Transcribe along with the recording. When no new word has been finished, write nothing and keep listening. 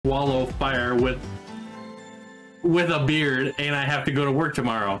swallow fire with a beard, and I have to go to work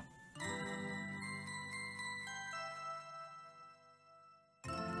tomorrow.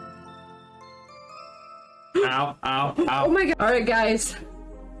 Ow, ow, ow. Oh my god. Alright, guys.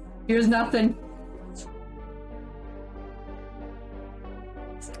 Here's nothing.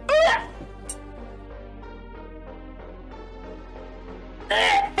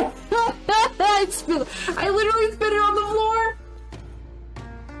 I literally spit it on the floor.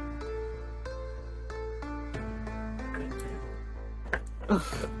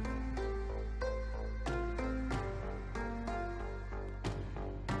 Ugh.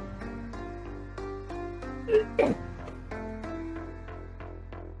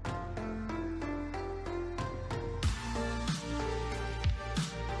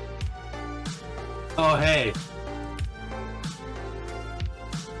 Oh, hey.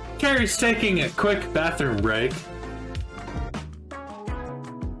 Carrie's taking a quick bathroom break.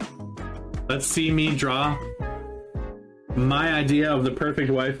 Let's see me draw my idea of the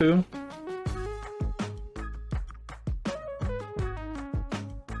perfect waifu.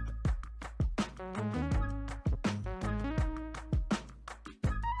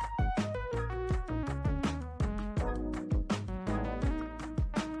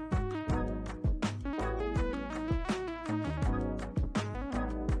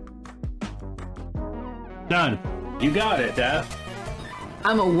 Done. You got it, Dad.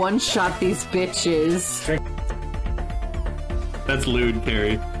 I'ma one-shot these bitches. That's lewd,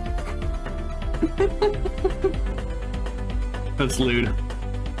 Carrie. That's lewd.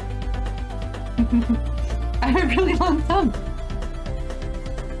 I have a really long thumb.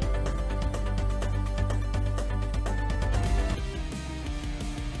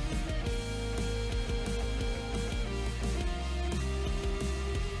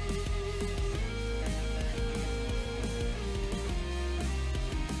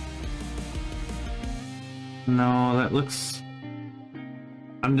 No, that looks...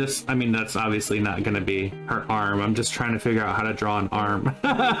 I mean, that's obviously not gonna be her arm. I'm just trying to figure out how to draw an arm.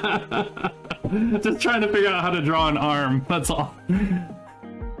 Just trying to figure out how to draw an arm, that's all.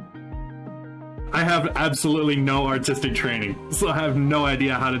 I have absolutely no artistic training, so I have no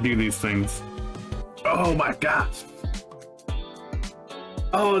idea how to do these things. Oh my gosh.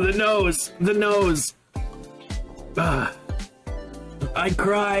 Oh, the nose! The nose! Ugh. I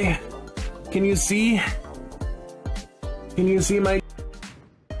cry. Can you see? Can you see my...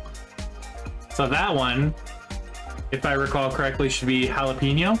 So that one, if I recall correctly, should be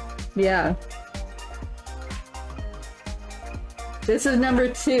jalapeno? Yeah. This is number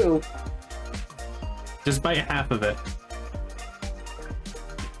 2. Just bite half of it.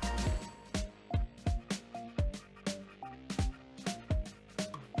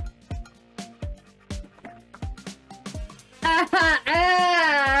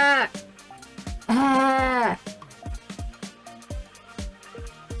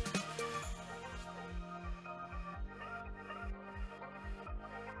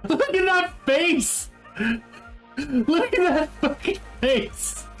 Look at that face! Look at that fucking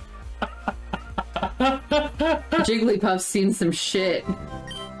face! Jigglypuff's seen some shit.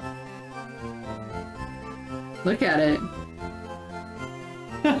 Look at it.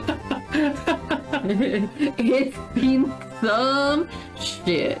 It's seen some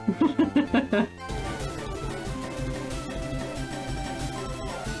shit.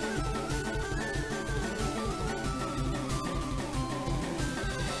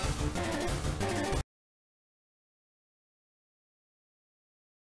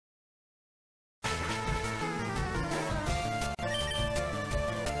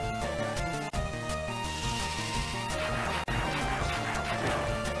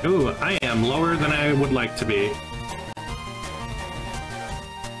 Ooh, I am lower than I would like to be.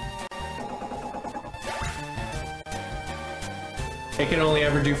 It can only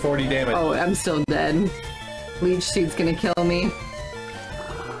ever do 40 damage. Oh, I'm still dead. Leech Seed's gonna kill me.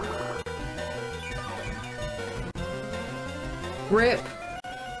 Rip.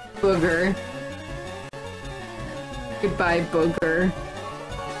 Booger. Goodbye, Booger.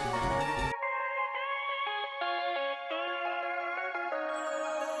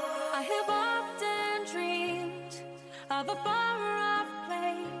 I have often dreamed of a far-off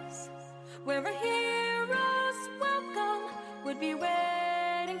place where a hero's welcome would be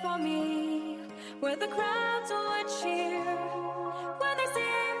waiting for me, where the crowds would cheer when they see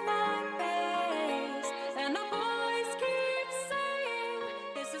my face, and a voice keeps saying,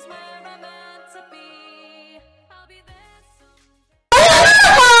 "This is where I'm meant to be. I'll be there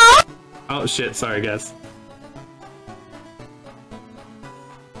someday." Oh shit, sorry guys.